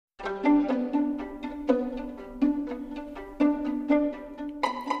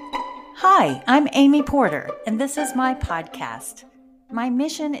Hi, I'm Amy Porter, and this is my podcast. My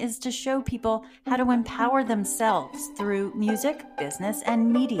mission is to show people how to empower themselves through music, business,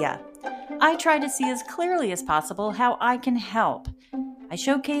 and media. I try to see as clearly as possible how I can help. I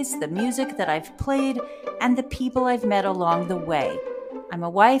showcase the music that I've played and the people I've met along the way. I'm a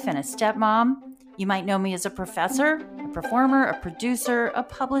wife and a stepmom. You might know me as a professor, a performer, a producer, a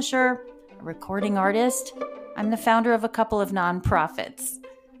publisher, a recording artist. I'm the founder of a couple of nonprofits.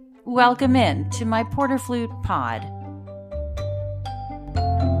 Welcome in to my Porter Flute Pod.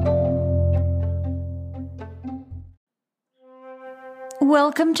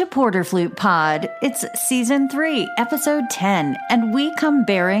 Welcome to Porter Flute Pod. It's Season 3, Episode 10, and we come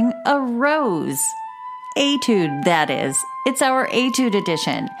bearing a rose. Etude, that is. It's our Etude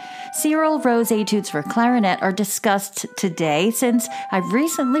edition. Cyril Rose Etudes for Clarinet are discussed today since I've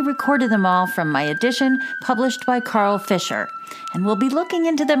recently recorded them all from my edition published by Carl Fischer, and we'll be looking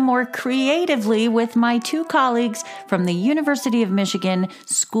into them more creatively with my two colleagues from the University of Michigan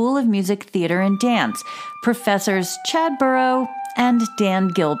School of Music, Theater, and Dance, Professors Chad Burrow and Dan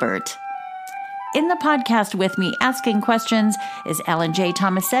Gilbert. In the podcast with me asking questions is Ellen J.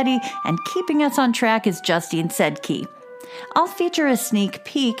 Tomasetti, and keeping us on track is Justine Sedke. I'll feature a sneak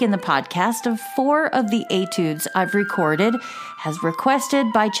peek in the podcast of 4 of the etudes I've recorded, as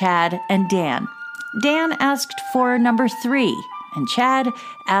requested by Chad and Dan. Dan asked for number 3, and Chad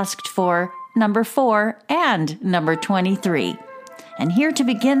asked for number 4 and number 23. And here to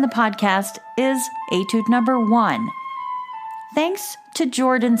begin the podcast is etude number 1. Thanks to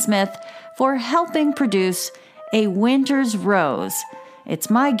Jordan Smith for helping produce A Winter's Rose. It's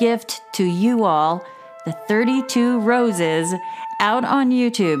my gift to you all, the 32 Roses, out on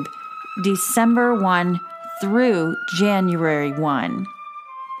YouTube, December 1 through January 1.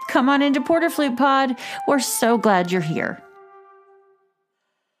 Come on into Porter Flute Pod. We're so glad you're here.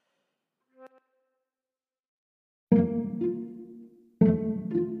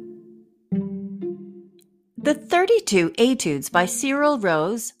 The 32 Etudes by Cyril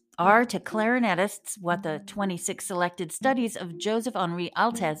Rose are to clarinetists what the 26 selected studies of Joseph-Henri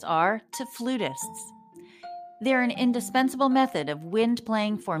Altez are to flutists. They're an indispensable method of wind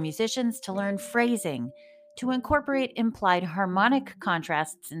playing for musicians to learn phrasing, to incorporate implied harmonic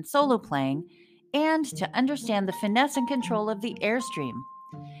contrasts in solo playing, and to understand the finesse and control of the airstream.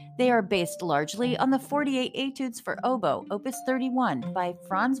 They are based largely on the 48 Etudes for Oboe, Opus 31, by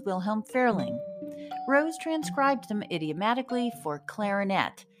Franz Wilhelm Ferling. Rose transcribed them idiomatically for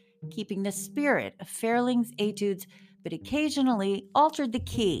clarinet, keeping the spirit of Ferling's etudes, but occasionally altered the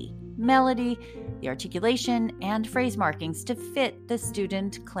key, melody, the articulation, and phrase markings to fit the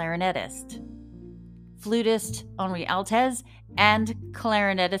student clarinetist. Flutist Henri Altez and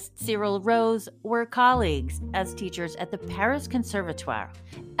clarinetist Cyril Rose were colleagues as teachers at the Paris Conservatoire,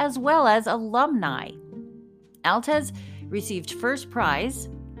 as well as alumni. Altez received first prize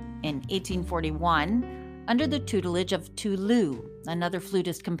in 1841 under the tutelage of Toulouse, another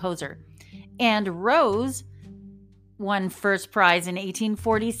flutist composer, and Rose won first prize in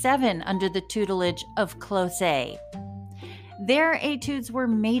 1847 under the tutelage of Closet. Their etudes were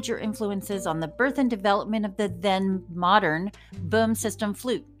major influences on the birth and development of the then modern boom system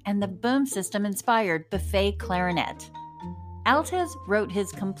flute and the boom system inspired buffet clarinet. Altez wrote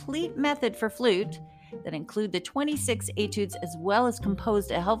his complete method for flute that include the 26 etudes, as well as composed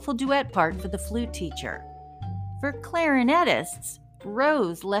a helpful duet part for the flute teacher. For clarinetists,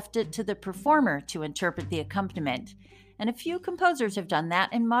 Rose left it to the performer to interpret the accompaniment, and a few composers have done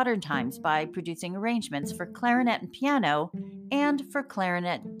that in modern times by producing arrangements for clarinet and piano and for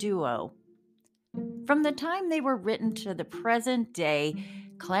clarinet duo. From the time they were written to the present day,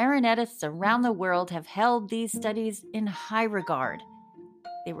 clarinetists around the world have held these studies in high regard.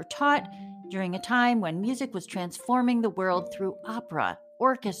 They were taught during a time when music was transforming the world through opera,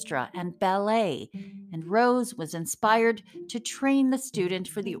 orchestra, and ballet, and Rose was inspired to train the student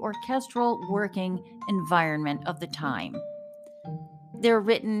for the orchestral working environment of the time. They're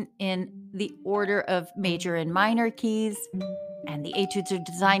written in the order of major and minor keys, and the etudes are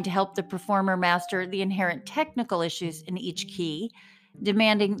designed to help the performer master the inherent technical issues in each key,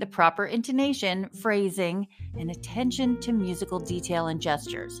 demanding the proper intonation, phrasing, and attention to musical detail and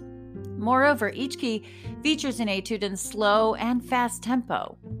gestures. Moreover, each key features an etude in slow and fast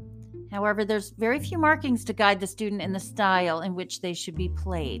tempo. However, there's very few markings to guide the student in the style in which they should be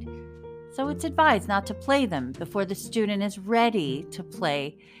played. So it's advised not to play them before the student is ready to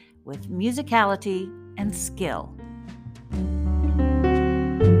play with musicality and skill.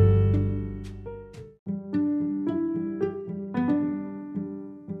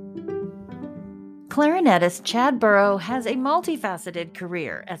 Clarinetist Chad Burrow has a multifaceted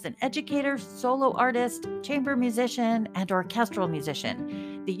career as an educator, solo artist, chamber musician, and orchestral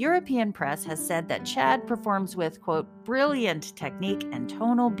musician. The European press has said that Chad performs with, quote, brilliant technique and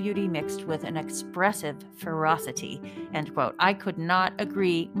tonal beauty mixed with an expressive ferocity, end quote. I could not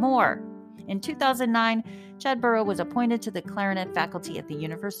agree more. In 2009, Chad Burrow was appointed to the clarinet faculty at the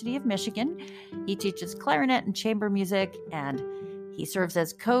University of Michigan. He teaches clarinet and chamber music, and he serves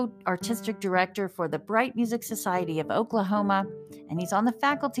as co-artistic director for the Bright Music Society of Oklahoma, and he's on the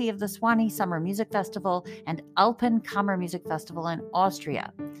faculty of the Swanee Summer Music Festival and Alpen Kammermusik Festival in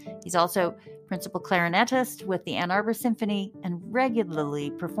Austria. He's also principal clarinetist with the Ann Arbor Symphony and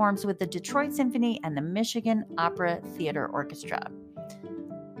regularly performs with the Detroit Symphony and the Michigan Opera Theater Orchestra.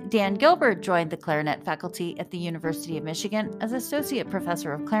 Dan Gilbert joined the clarinet faculty at the University of Michigan as associate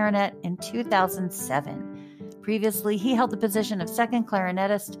professor of clarinet in 2007. Previously, he held the position of second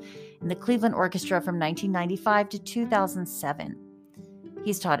clarinetist in the Cleveland Orchestra from 1995 to 2007.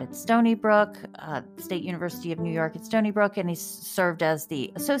 He's taught at Stony Brook, State University of New York at Stony Brook, and he's served as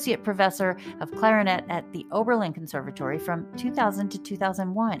the associate professor of clarinet at the Oberlin Conservatory from 2000 to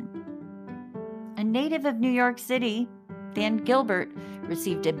 2001. A native of New York City, Dan Gilbert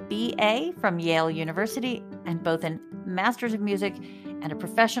received a BA from Yale University and both a Master's of Music and a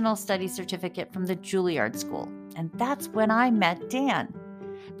professional studies certificate from the Juilliard School. And that's when I met Dan.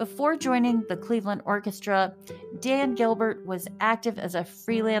 Before joining the Cleveland Orchestra, Dan Gilbert was active as a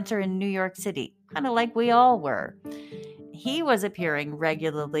freelancer in New York City, kind of like we all were. He was appearing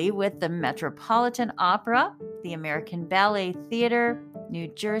regularly with the Metropolitan Opera, the American Ballet Theater, New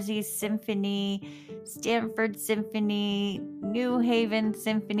Jersey Symphony, Stanford Symphony, New Haven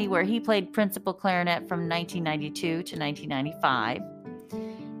Symphony, where he played principal clarinet from 1992 to 1995.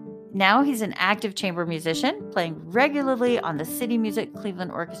 Now he's an active chamber musician, playing regularly on the City Music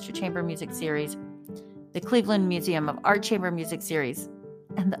Cleveland Orchestra Chamber Music Series, the Cleveland Museum of Art Chamber Music Series,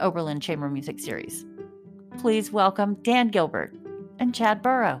 and the Oberlin Chamber Music Series. Please welcome Dan Gilbert and Chad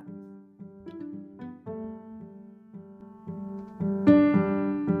Burrow.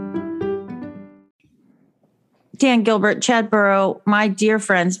 Dan Gilbert, Chad Burrow, my dear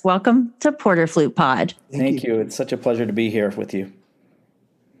friends, welcome to Porter Flute Pod. Thank you. It's such a pleasure to be here with you.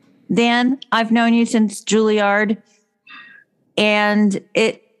 Dan, I've known you since Juilliard, and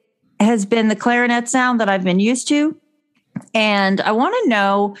it has been the clarinet sound that I've been used to. And I want to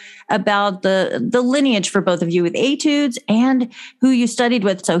know about the lineage for both of you with etudes and who you studied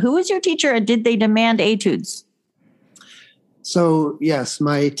with. So who was your teacher and did they demand etudes? So, yes,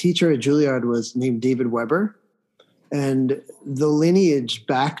 my teacher at Juilliard was named David Weber. And the lineage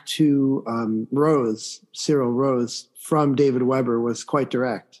back to Cyril Rose from David Weber was quite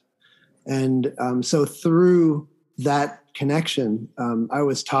direct. And so through that connection, I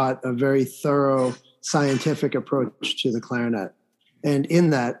was taught a very thorough scientific approach to the clarinet. And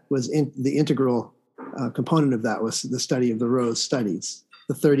in that was the integral component of that was the study of the Rose studies.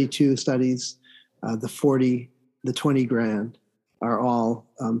 The 32 studies, the 40, the 20 grand are all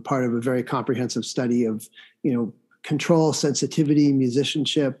part of a very comprehensive study of, control, sensitivity,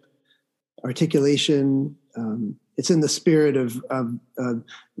 musicianship, articulation. It's in the spirit of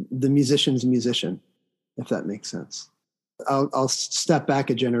the musician's musician, if that makes sense. I'll step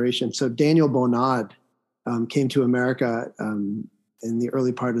back a generation. So Daniel Bonad came to America in the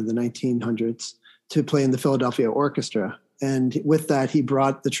early part of the 1900s to play in the Philadelphia Orchestra. And with that, he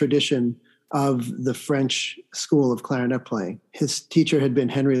brought the tradition of the French school of clarinet playing. His teacher had been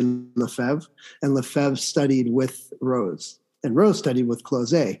Henry Lefebvre, and Lefebvre studied with Rose, and Rose studied with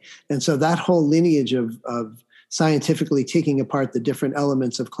Closet. And so that whole lineage of scientifically taking apart the different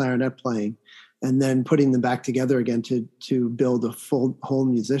elements of clarinet playing and then putting them back together again to build a whole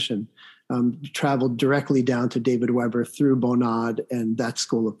musician traveled directly down to David Weber through Bonad and that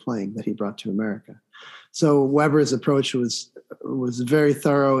school of playing that he brought to America. So Weber's approach was very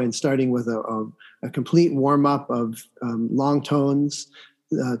thorough in starting with a complete warm-up of long tones,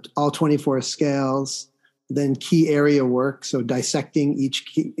 all 24 scales, then key area work, so dissecting each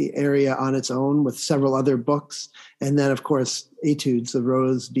key area on its own with several other books, and then, of course, etudes, the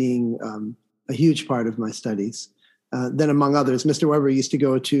Rose being a huge part of my studies. Then, among others, Mr. Weber used to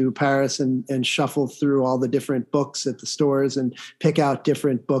go to Paris and shuffle through all the different books at the stores and pick out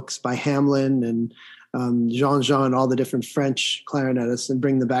different books by Hamelin and Jean, all the different French clarinetists, and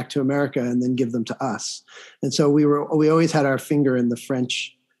bring them back to America and then give them to us. And so we always had our finger in the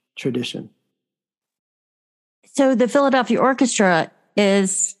French tradition. So the Philadelphia Orchestra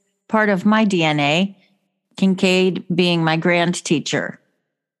is part of my DNA, Kincaid being my grand teacher.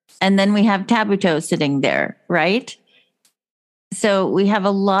 And then we have Tabuteau sitting there, right? So we have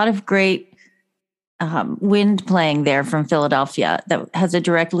a lot of great wind playing there from Philadelphia that has a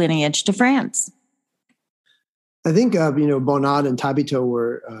direct lineage to France? I think Bonnard and Tabito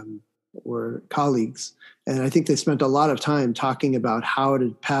were colleagues, and I think they spent a lot of time talking about how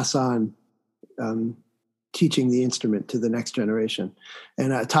to pass on teaching the instrument to the next generation.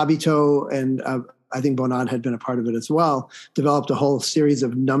 And Tabito and I think Bonnard had been a part of it as well, developed a whole series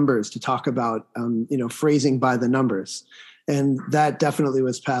of numbers to talk about, phrasing by the numbers. And that definitely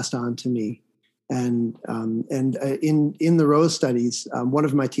was passed on to me. And in the Rose studies, one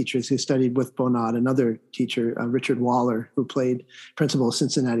of my teachers who studied with Bonnard, another teacher, Richard Waller, who played principal of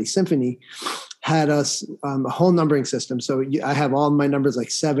Cincinnati Symphony, had us a whole numbering system. So I have all my numbers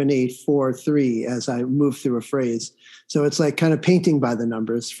like 7, 8, 4, 3 as I move through a phrase. So it's like kind of painting by the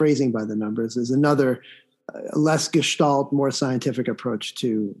numbers, phrasing by the numbers is another less gestalt, more scientific approach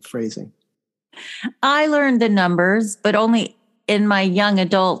to phrasing. I learned the numbers, but only in my young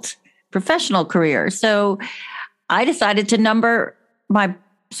adult professional career. So I decided to number my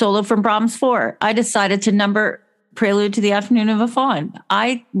solo from Brahms 4. I decided to number Prelude to the Afternoon of a Faun.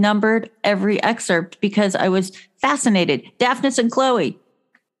 I numbered every excerpt because I was fascinated. Daphnis and Chloe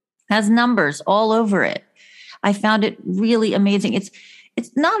has numbers all over it. I found it really amazing. It's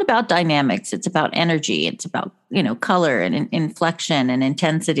not about dynamics. It's about energy. It's about, color and inflection and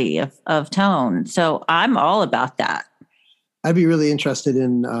intensity of tone. So I'm all about that. I'd be really interested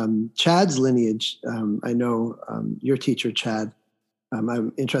in Chad's lineage. I know your teacher, Chad.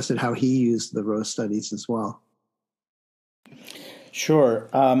 I'm interested how he used the Rose studies as well. Sure.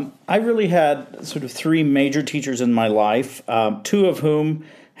 I really had sort of 3 major teachers in my life, 2 of whom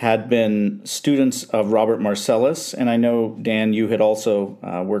had been students of Robert Marcellus, and I know, Dan, you had also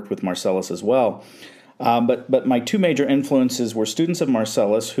worked with Marcellus as well. But my 2 major influences were students of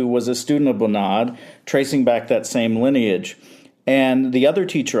Marcellus, who was a student of Bonnard, tracing back that same lineage. And the other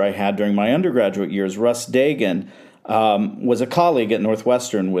teacher I had during my undergraduate years, Russ Dagan, was a colleague at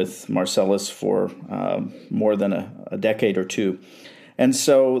Northwestern with Marcellus for more than a decade or 2. And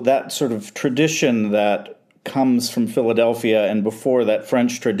so that sort of tradition that comes from Philadelphia and before that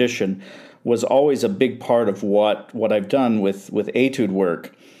French tradition was always a big part of what I've done with etude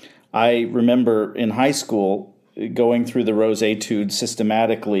work. I remember in high school going through the Rose etudes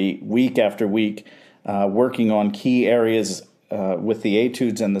systematically week after week, working on key areas with the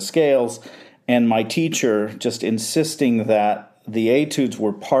etudes and the scales, and my teacher just insisting that the etudes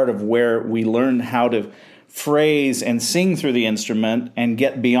were part of where we learned how to phrase and sing through the instrument and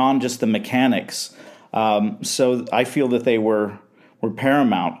get beyond just the mechanics. So I feel that they were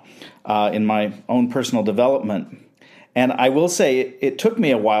paramount in my own personal development. And I will say it took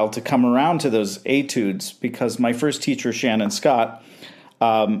me a while to come around to those etudes because my first teacher, Shannon Scott,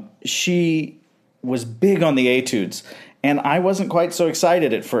 she was big on the etudes. And I wasn't quite so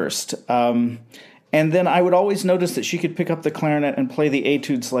excited at first. And then I would always notice that she could pick up the clarinet and play the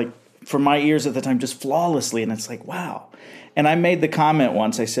etudes, like, for my ears at the time, just flawlessly. And it's like, wow. And I made the comment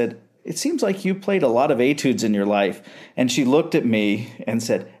once, I said, it seems like you played a lot of etudes in your life. And she looked at me and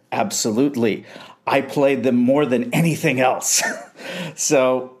said, absolutely. I played them more than anything else.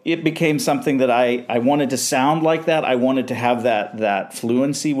 So it became something that I wanted to sound like that. I wanted to have that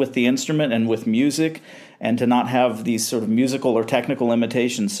fluency with the instrument and with music, and to not have these sort of musical or technical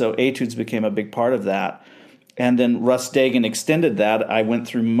limitations. So etudes became a big part of that. And then Russ Dagan extended that. I went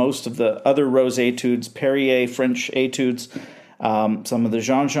through most of the other Rose etudes, Perrier French etudes, some of the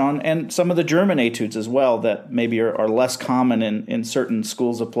Jean-Jean, and some of the German etudes as well that maybe are less common in certain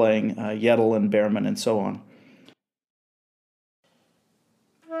schools of playing, Yettel and Behrman and so on.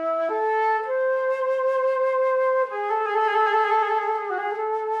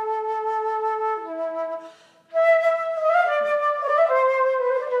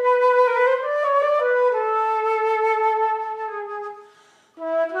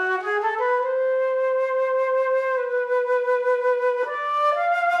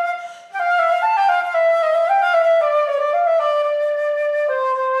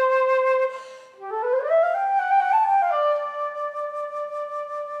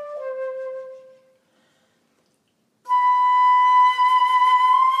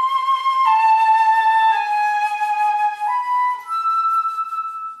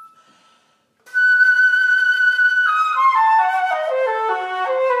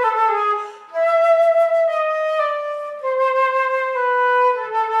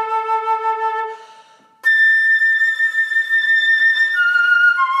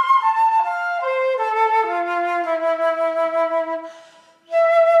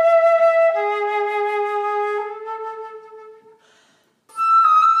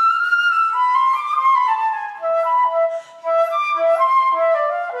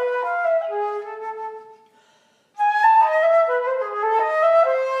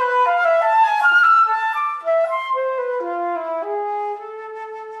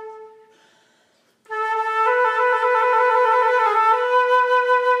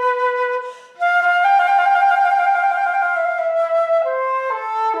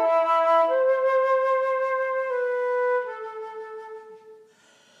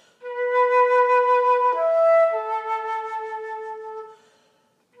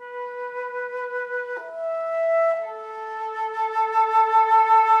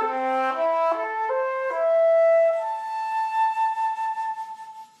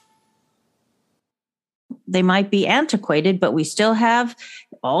 they might be antiquated, but we still have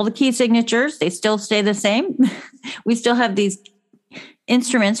all the key signatures. They still stay the same. We still have these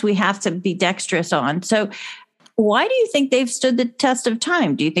instruments we have to be dexterous on. So why do you think they've stood the test of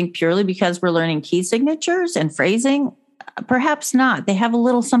time? Do you think purely because we're learning key signatures and phrasing? Perhaps not. They have a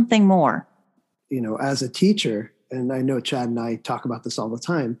little something more. As a teacher, and I know Chad and I talk about this all the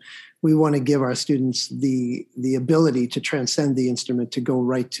time, we want to give our students the ability to transcend the instrument, to go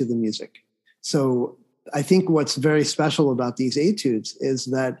right to the music. So I think what's very special about these etudes is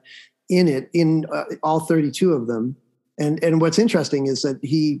that in all 32 of them, and what's interesting is that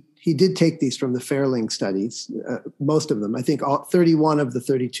he did take these from the Fairling studies, most of them. I think 31 of the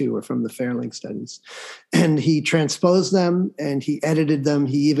 32 are from the Fairling studies. And he transposed them and he edited them.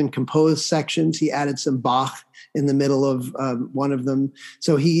 He even composed sections. He added some Bach in the middle of one of them.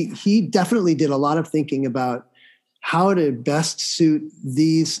 So he definitely did a lot of thinking about how to best suit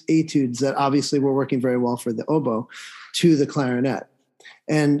these etudes that obviously were working very well for the oboe to the clarinet.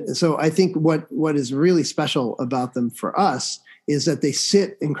 And so I think what is really special about them for us is that they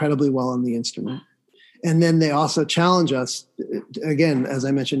sit incredibly well on the instrument. And then they also challenge us, again, as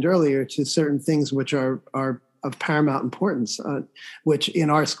I mentioned earlier, to certain things which are of paramount importance, which in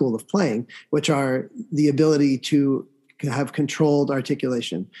our school of playing, which are the ability to have controlled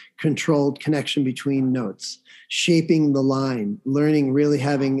articulation, controlled connection between notes, shaping the line, learning, really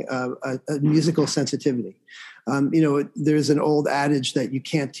having a musical sensitivity. There's an old adage that you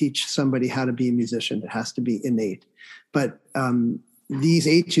can't teach somebody how to be a musician. It has to be innate. But these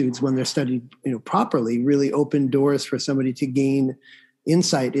etudes, when they're studied properly, really open doors for somebody to gain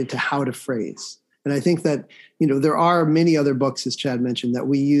insight into how to phrase. And I think that, there are many other books, as Chad mentioned, that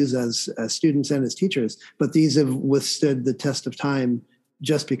we use as students and as teachers, but these have withstood the test of time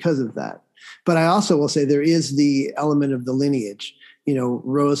just because of that. But I also will say there is the element of the lineage.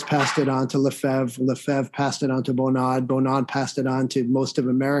 Rose passed it on to Lefebvre. Lefebvre passed it on to Bonnard. Bonnard passed it on to most of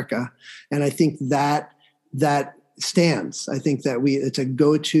America. And I think that stands. I think that it's a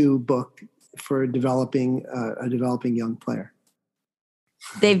go-to book for developing a developing young player.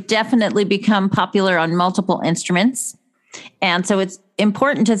 They've definitely become popular on multiple instruments. And so it's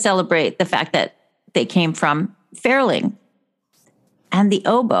important to celebrate the fact that they came from Fairling and the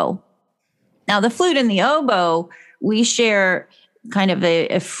oboe. Now, the flute and the oboe, we share kind of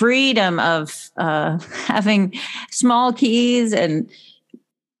a freedom of having small keys and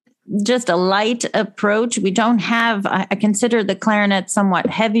just a light approach. We don't have, I consider the clarinet somewhat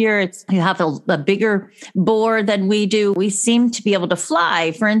heavier. You have a bigger bore than we do. We seem to be able to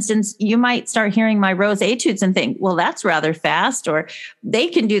fly. For instance, you might start hearing my Rose etudes and think, well, that's rather fast, or they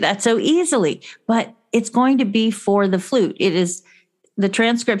can do that so easily. But it's going to be for the flute. It is the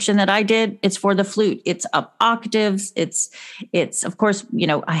transcription that I did, it's for the flute. It's up octaves. It's of course,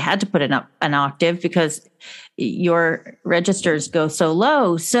 I had to put an octave because your registers go so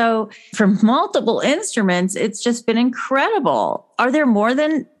low. So for multiple instruments, it's just been incredible. Are there more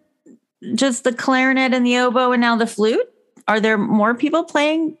than just the clarinet and the oboe and now the flute? Are there more people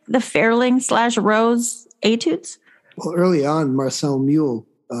playing the Fairling/Rose etudes? Well, early on, Marcel Mule,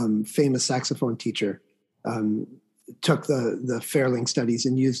 famous saxophone teacher, took the Fairling studies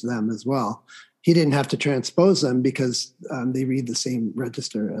and used them as well. He didn't have to transpose them because they read the same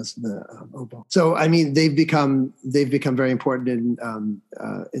register as the oboe. So, I mean, they've become very important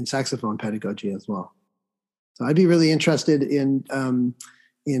in saxophone pedagogy as well. So, I'd be really interested in.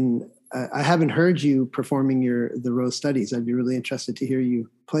 I haven't heard you performing the Rose studies. I'd be really interested to hear you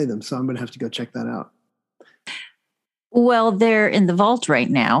play them. So, I'm going to have to go check that out. Well, they're in the vault right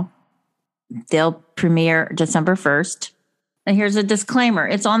now. They'll premiere December 1st. And here's a disclaimer.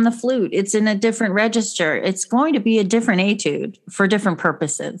 It's on the flute. It's in a different register. It's going to be a different etude for different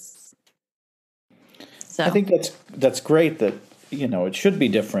purposes. So I think that's great that, it should be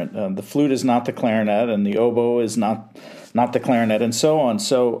different. The flute is not the clarinet and the oboe is not the clarinet and so on.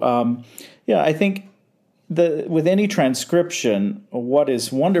 So, I think with any transcription, what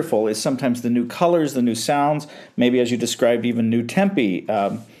is wonderful is sometimes the new colors, the new sounds, maybe as you described, even new tempi,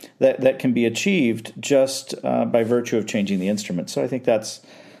 that can be achieved just by virtue of changing the instrument. So I think that's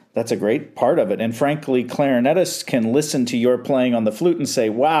a great part of it. And frankly, clarinetists can listen to your playing on the flute and say,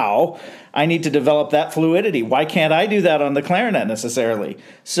 wow, I need to develop that fluidity. Why can't I do that on the clarinet necessarily?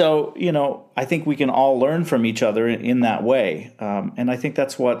 So, I think we can all learn from each other in that way. And I think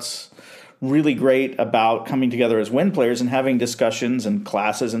that's what's really great about coming together as wind players and having discussions and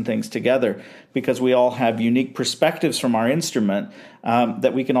classes and things together, because we all have unique perspectives from our instrument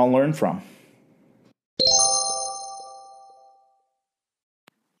that we can all learn from.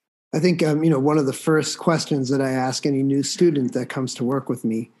 I think, one of the first questions that I ask any new student that comes to work with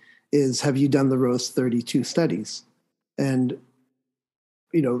me is, have you done the Rose 32 studies? And,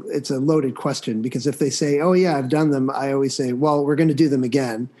 it's a loaded question, because if they say, oh yeah, I've done them, I always say, well, we're going to do them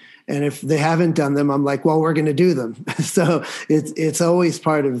again. And if they haven't done them, I'm like, well, we're going to do them. So it's always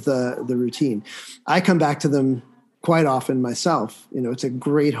part of the routine. I come back to them quite often myself. It's a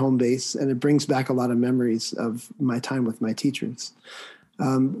great home base, and it brings back a lot of memories of my time with my teachers.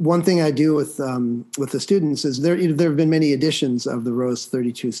 One thing I do with the students is there have been many editions of the Rose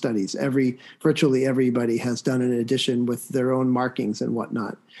 32 studies. Virtually everybody has done an edition with their own markings and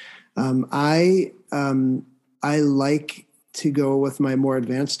whatnot. I like to go with my more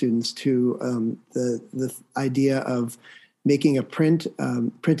advanced students to the idea of making a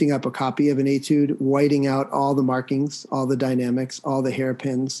printing up a copy of an etude, whiting out all the markings, all the dynamics, all the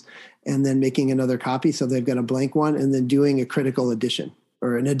hairpins, and then making another copy so they've got a blank one, and then doing a critical edition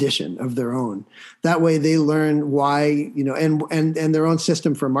or an edition of their own. That way they learn why, and their own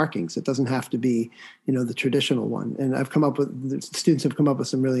system for markings. It doesn't have to be, the traditional one. And the students have come up with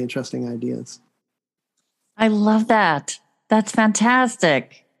some really interesting ideas. I love that. That's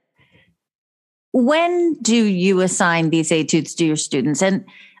fantastic. When do you assign these etudes to your students? And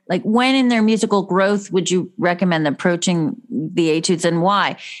when in their musical growth would you recommend approaching the etudes, and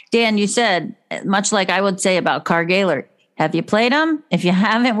why? Dan, you said, much like I would say about Carr Gaylord, have you played them? If you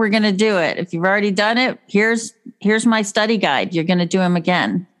haven't, we're going to do it. If you've already done it, here's my study guide. You're going to do them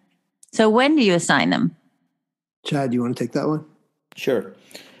again. So when do you assign them? Chad, do you want to take that one? Sure.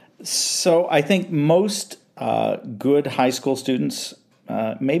 So I think most good high school students,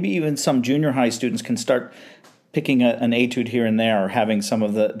 maybe even some junior high students, can start picking an etude here and there, or having some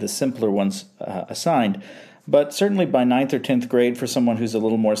of the simpler ones assigned. But certainly by 9th or 10th grade, for someone who's a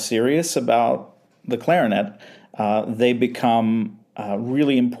little more serious about the clarinet, they become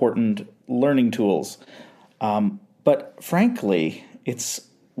really important learning tools. But frankly, it's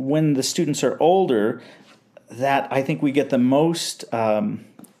when the students are older that I think we get the most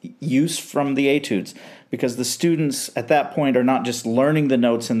use from the etudes, because the students at that point are not just learning the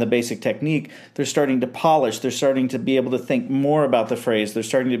notes and the basic technique. They're starting to polish. They're starting to be able to think more about the phrase. They're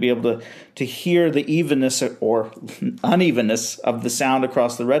starting to be able to hear the evenness or unevenness of the sound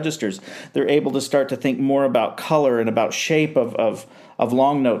across the registers. They're able to start to think more about color and about shape of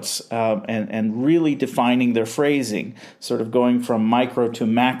long notes, and really defining their phrasing, sort of going from micro to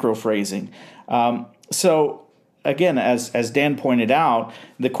macro phrasing. So again, as Dan pointed out,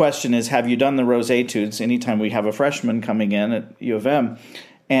 the question is, have you done the Rose etudes? Anytime we have a freshman coming in at U of M,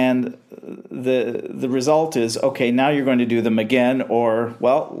 and the result is, okay, now you're going to do them again, or,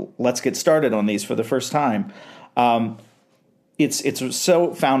 well, let's get started on these for the first time. It's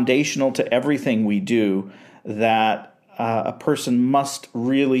so foundational to everything we do that a person must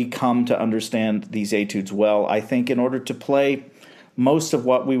really come to understand these etudes well. I think in order to play most of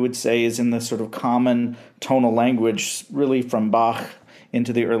what we would say is in the sort of common tonal language, really from Bach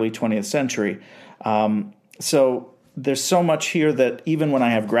into the early 20th century. So there's so much here that even when I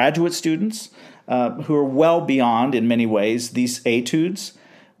have graduate students who are well beyond, in many ways, these etudes,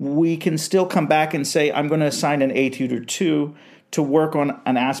 we can still come back and say, I'm going to assign an etude or two to work on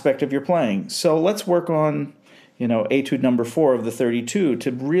an aspect of your playing. So let's work on, etude number 4 of the 32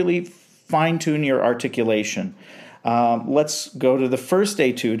 to really fine-tune your articulation. Let's go to the first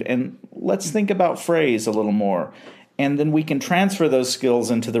etude and let's think about phrase a little more. And then we can transfer those skills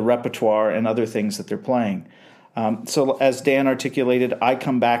into the repertoire and other things that they're playing. So as Dan articulated, I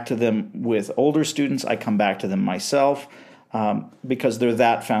come back to them with older students. I come back to them myself because they're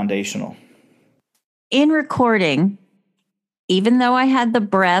that foundational. In recording, even though I had the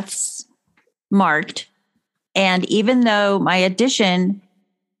breaths marked, and even though my edition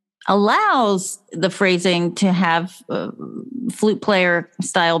allows the phrasing to have flute player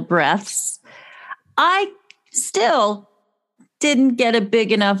style breaths, I still didn't get a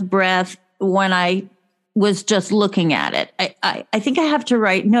big enough breath when I was just looking at it. I think I have to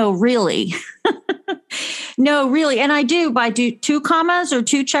write, no, really. No, really. And I do by 2 commas or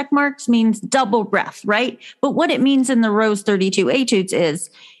 2 check marks means double breath, right? But what it means in the Rose 32 etudes is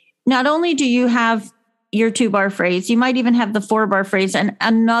not only do you have your 2-bar phrase, you might even have the 4-bar phrase and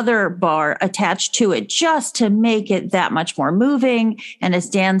another bar attached to it just to make it that much more moving. And as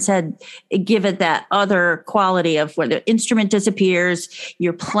Dan said, give it that other quality of where the instrument disappears,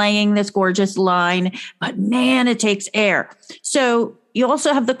 you're playing this gorgeous line, but man, it takes air. So you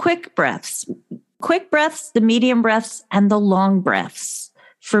also have the quick breaths, the medium breaths, and the long breaths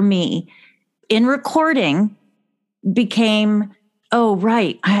for me in recording became, oh,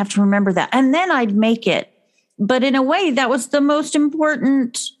 right, I have to remember that. And then I'd make it. But in a way, that was the most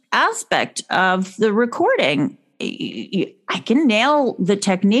important aspect of the recording I can nail the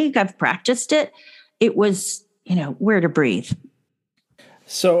technique. I've practiced it. It was, where to breathe.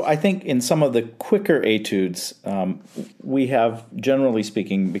 So I think in some of the quicker etudes, we have, generally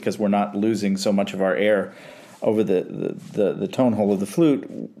speaking, because we're not losing so much of our air over the tone hole of the flute,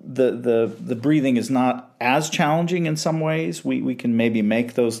 the breathing is not as challenging in some ways. We can maybe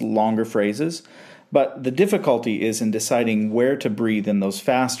make those longer phrases, but the difficulty is in deciding where to breathe in those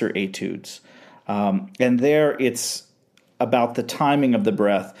faster etudes. And there it's about the timing of the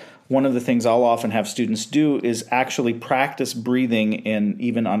breath. One of the things I'll often have students do is actually practice breathing in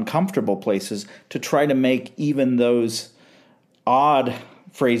even uncomfortable places to try to make even those odd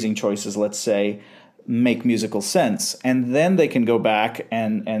phrasing choices, let's say, make musical sense. And then they can go back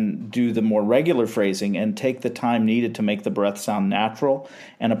and do the more regular phrasing and take the time needed to make the breath sound natural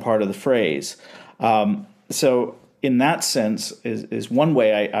and a part of the phrase. So in that sense is one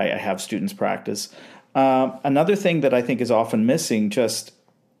way I have students practice. Another thing that I think is often missing, just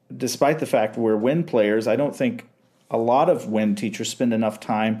despite the fact we're wind players, I don't think a lot of wind teachers spend enough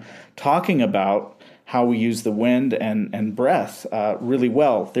time talking about how we use the wind and breath really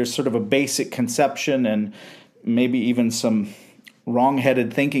well. There's sort of a basic conception and maybe even some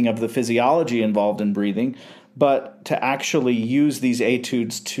wrong-headed thinking of the physiology involved in breathing, but to actually use these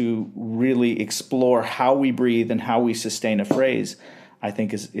etudes to really explore how we breathe and how we sustain a phrase, I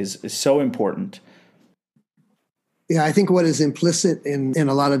think is so important. Yeah, I think what is implicit in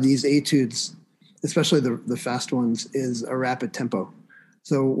a lot of these etudes, especially the fast ones, is a rapid tempo.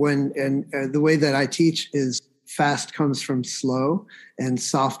 So the way that I teach is fast comes from slow and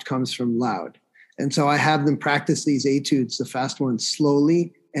soft comes from loud. And so I have them practice these etudes, the fast ones,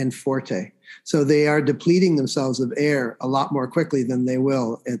 slowly and forte. So they are depleting themselves of air a lot more quickly than they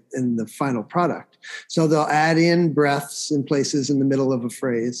will in the final product. So they'll add in breaths in places in the middle of a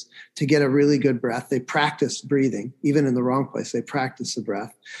phrase to get a really good breath. They practice breathing, even in the wrong place. They practice the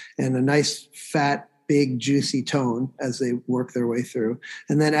breath and a nice fat, big, juicy tone as they work their way through.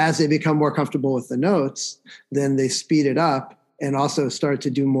 And then as they become more comfortable with the notes, then they speed it up and also start to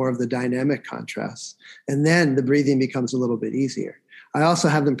do more of the dynamic contrasts. And then the breathing becomes a little bit easier. I also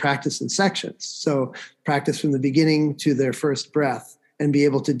have them practice in sections. So practice from the beginning to their first breath and be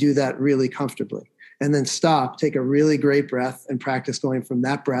able to do that really comfortably. And then stop, take a really great breath and practice going from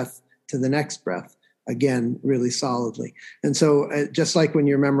that breath to the next breath. Again, really solidly. And so just like when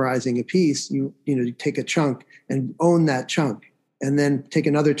you're memorizing a piece, you take a chunk and own that chunk, and then take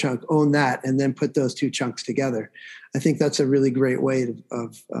another chunk, own that, and then put those two chunks together. I think that's a really great way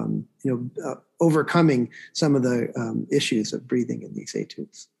of overcoming some of the issues of breathing in these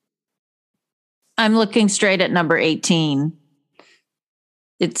etudes. I'm looking straight at number 18.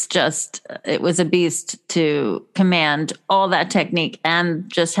 It was a beast to command all that technique and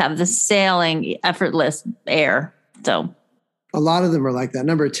just have the sailing, effortless air. So a lot of them are like that.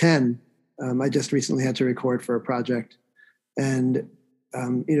 Number 10, I just recently had to record for a project. And,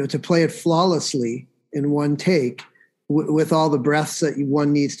 to play it flawlessly in one take with all the breaths that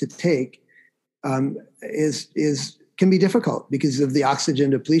one needs to take can be difficult because of the oxygen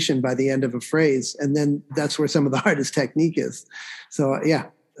depletion by the end of a phrase. And then that's where some of the hardest technique is. So, yeah,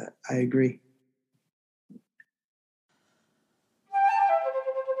 I agree.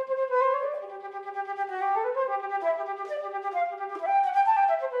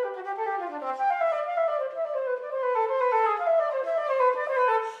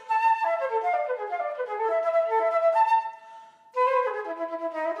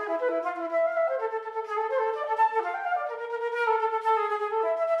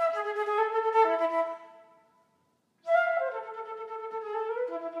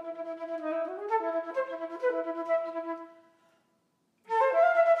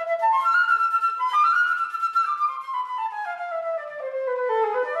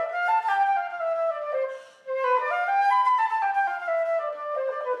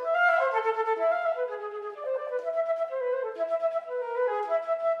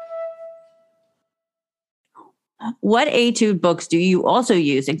 What etude books do you also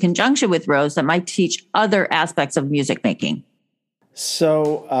use in conjunction with Rose that might teach other aspects of music making?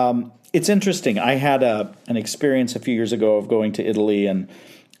 So it's interesting. I had an experience a few years ago of going to Italy and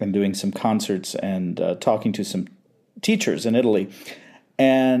doing some concerts and talking to some teachers in Italy.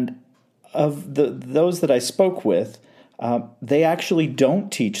 And of those that I spoke with, they actually don't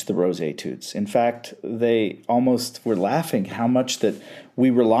teach the Rose etudes. In fact, they almost were laughing how much that we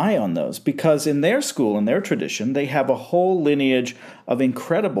rely on those, because in their school, in their tradition, they have a whole lineage of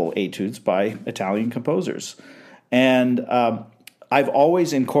incredible etudes by Italian composers. And I've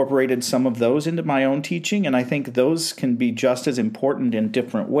always incorporated some of those into my own teaching, and I think those can be just as important in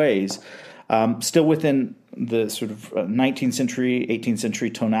different ways. Still within the sort of 19th century, 18th century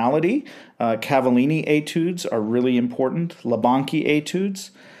tonality, Cavallini etudes are really important, Labanki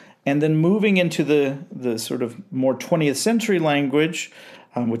etudes. And then moving into the sort of more 20th century language,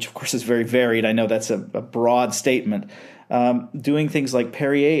 which of course is very varied. I know that's a broad statement. Doing things like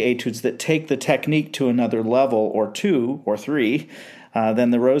Perrier etudes that take the technique to another level, or two or three,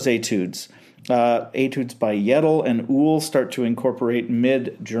 than the Rose etudes. Etudes by Yedel and Uhl start to incorporate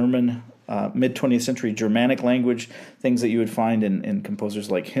mid-German, mid-20th century Germanic language, things that you would find in composers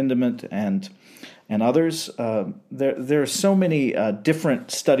like Hindemith and others. There are so many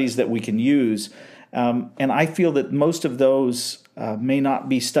different studies that we can use, and I feel that most of those may not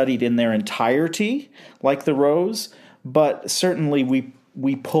be studied in their entirety, like the Rose, but certainly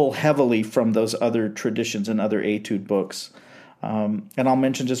we pull heavily from those other traditions and other etude books. And I'll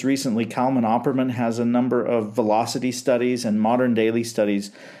mention just recently, Kalman Opperman has a number of velocity studies and modern daily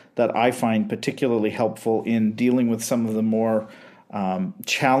studies that I find particularly helpful in dealing with some of the more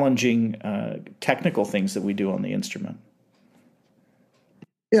challenging technical things that we do on the instrument.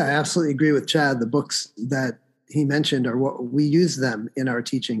 Yeah, I absolutely agree with Chad. The books that he mentioned are what we use them in our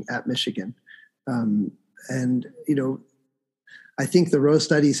teaching at Michigan. And, I think the Rose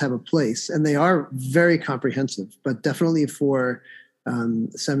studies have a place, and they are very comprehensive, but definitely for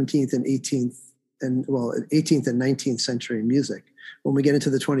 17th and 18th and 18th and 19th century music. When we get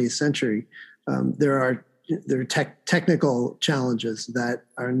into the 20th century, there are technical challenges that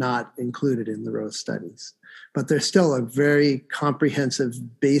are not included in the Rose studies, but there's still a very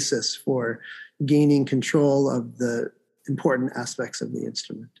comprehensive basis for gaining control of the important aspects of the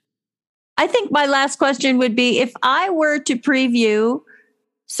instrument. I think my last question would be, if I were to preview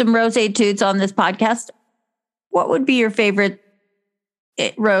some Rose etudes on this podcast, what would be your favorite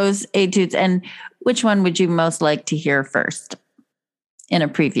Rose etudes, and which one would you most like to hear first in a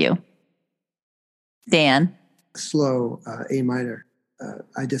preview? Dan? Slow A minor.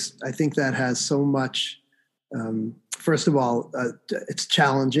 I think that has so much. First of all, it's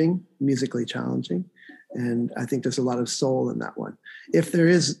challenging, musically challenging. And I think there's a lot of soul in that one. If there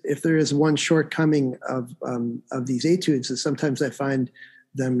is one shortcoming of these etudes, is sometimes I find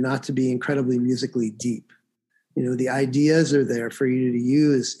them not to be incredibly musically deep. The ideas are there for you to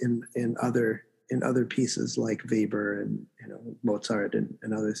use in other pieces like Weber and Mozart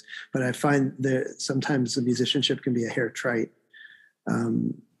and others. But I find that sometimes the musicianship can be a hair trite.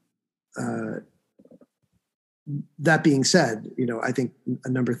 That being said, I think a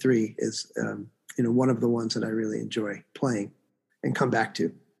number 3 is one of the ones that I really enjoy playing and come back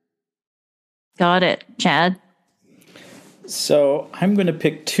to. Got it. Chad? So I'm going to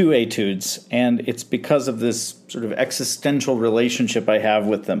pick 2 etudes, and it's because of this sort of existential relationship I have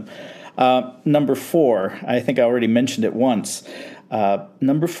with them. Number 4, I think I already mentioned it once.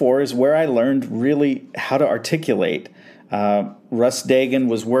 Number 4 is where I learned really how to articulate. Russ Dagan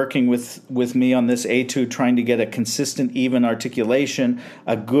was working with me on this etude, trying to get a consistent, even articulation,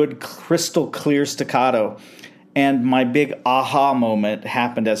 a good, crystal clear staccato. And my big aha moment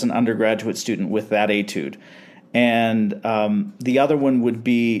happened as an undergraduate student with that etude. And the other one would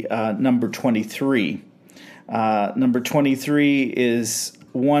be number 23. Number 23 is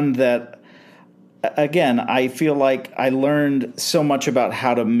one that, again, I feel like I learned so much about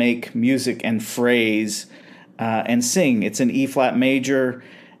how to make music and phrase and sing. It's an E-flat major,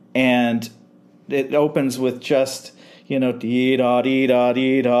 and it opens with just, dee-da, dee-da,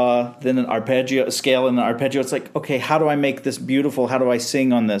 dee-da, then an arpeggio, scale and an arpeggio. It's like, okay, how do I make this beautiful? How do I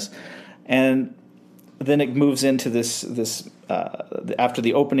sing on this? And then it moves into this after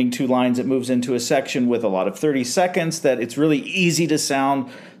the opening 2 lines, it moves into a section with a lot of 30 seconds that it's really easy to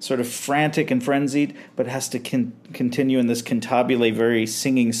sound sort of frantic and frenzied, but it has to continue in this cantabile, very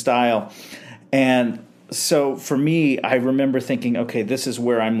singing style. And so for me, I remember thinking, okay, this is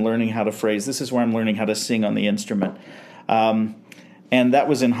where I'm learning how to phrase. This is where I'm learning how to sing on the instrument. And that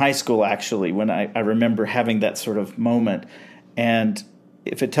was in high school, actually, when I remember having that sort of moment. And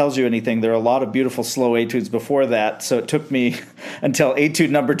if it tells you anything, there are a lot of beautiful slow etudes before that. So it took me until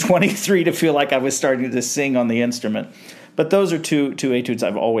etude number 23 to feel like I was starting to sing on the instrument. But those are two etudes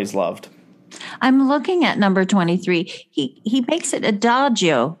I've always loved. I'm looking at number 23. He makes it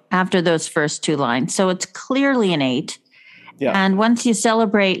adagio after those first 2 lines. So it's clearly an 8. Yeah. And once you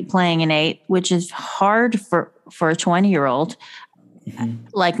celebrate playing an 8, which is hard for a 20-year-old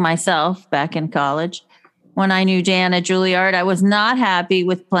like myself back in college, when I knew Dan at Juilliard, I was not happy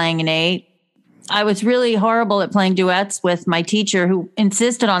with playing an 8. I was really horrible at playing duets with my teacher, who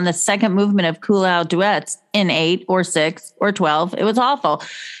insisted on the second movement of Kuhlau duets in 8 or 6 or 12. It was awful.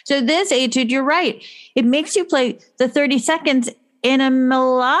 So this etude, you're right. It makes you play the 30 seconds in a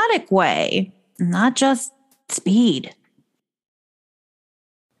melodic way, not just speed.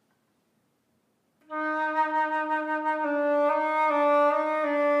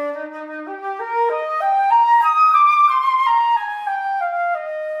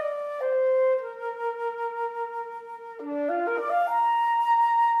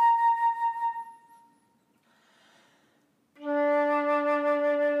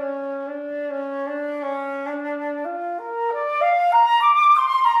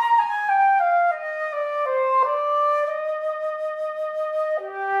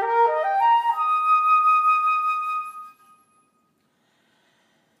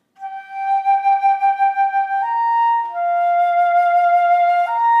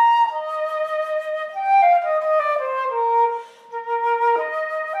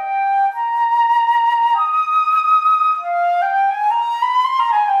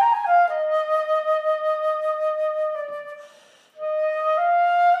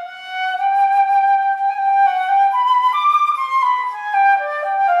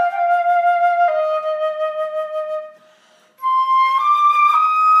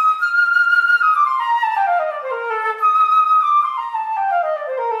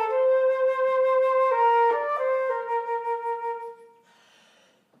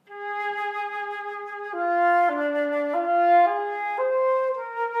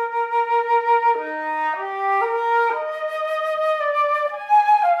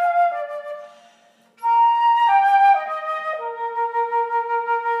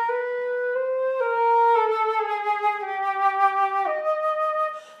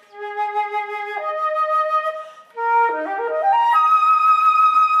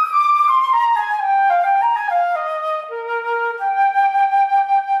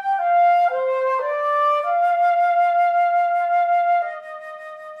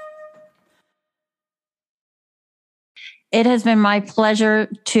 It has been my pleasure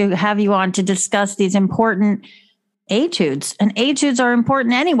to have you on to discuss these important etudes. And etudes are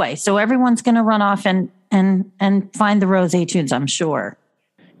important anyway. So everyone's going to run off and find the Rose etudes, I'm sure.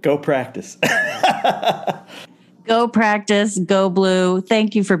 Go practice. Go practice. Go blue.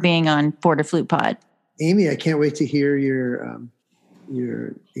 Thank you for being on Porter Flute Pod. Amy, I can't wait to hear your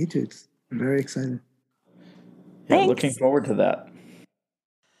etudes. I'm very excited. Yeah, looking forward to that.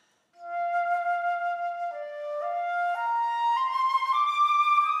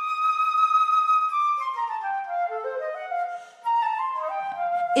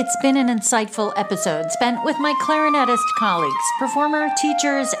 It's been an insightful episode spent with my clarinetist colleagues, performer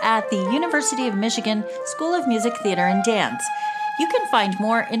teachers at the University of Michigan School of Music, Theater, and Dance. You can find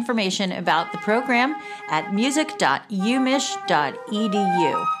more information about the program at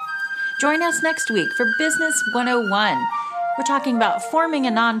music.umich.edu. Join us next week for Business 101. We're talking about forming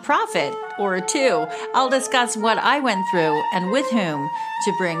a nonprofit or two. I'll discuss what I went through and with whom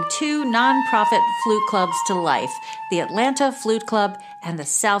to bring two nonprofit flute clubs to life, the Atlanta Flute Club and the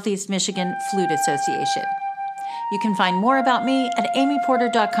Southeast Michigan Flute Association. You can find more about me at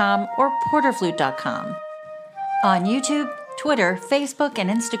amyporter.com or porterflute.com. On YouTube, Twitter, Facebook, and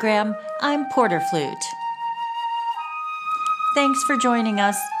Instagram, I'm Porter Flute. Thanks for joining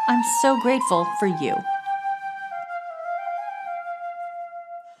us. I'm so grateful for you.